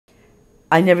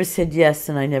I never said yes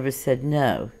and I never said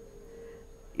no.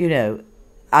 You know,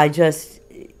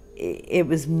 it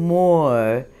was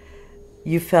more,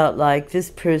 you felt like this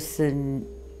person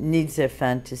needs their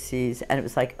fantasies, and it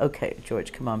was like, okay,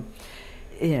 George, come on,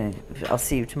 you know, I'll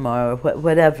see you tomorrow,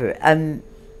 whatever. And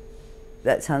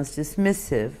that sounds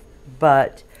dismissive,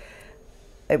 but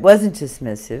it wasn't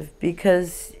dismissive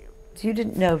because you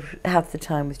didn't know half the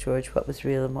time with George what was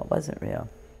real and what wasn't real.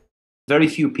 Very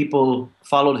few people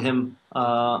followed him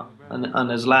on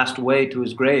his last way to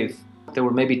his grave. There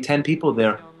were maybe 10 people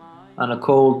there on a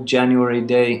cold January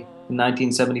day in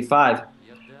 1975,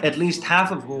 at least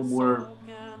half of whom were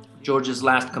George's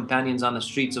last companions on the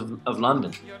streets of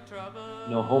London.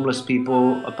 You know, homeless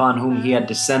people upon whom he had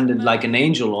descended like an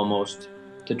angel almost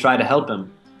to try to help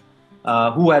him,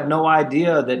 who had no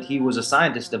idea that he was a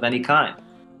scientist of any kind.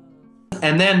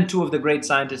 And then two of the great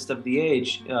scientists of the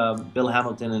age, Bill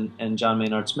Hamilton and John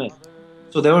Maynard Smith.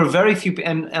 So there were very few,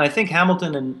 and I think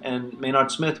Hamilton and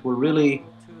Maynard Smith were really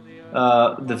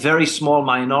the very small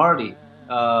minority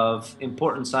of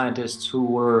important scientists who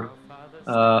were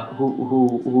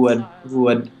who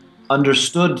had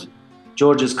understood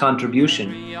George's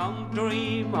contribution.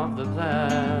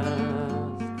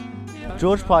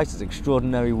 George Price's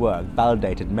extraordinary work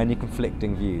validated many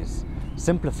conflicting views,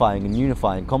 simplifying and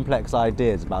unifying complex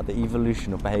ideas about the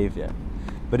evolution of behaviour.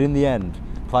 But in the end,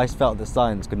 Price felt that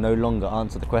science could no longer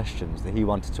answer the questions that he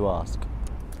wanted to ask.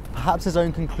 Perhaps his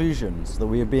own conclusions that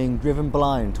we are being driven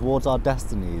blind towards our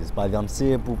destinies by the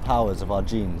unseeable powers of our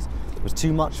genes was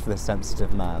too much for this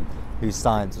sensitive man, whose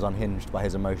science was unhinged by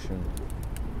his emotion.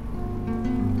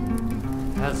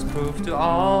 Has proved to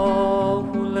all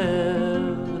who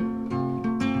live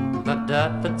that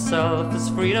death itself is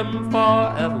freedom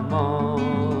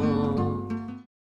forevermore.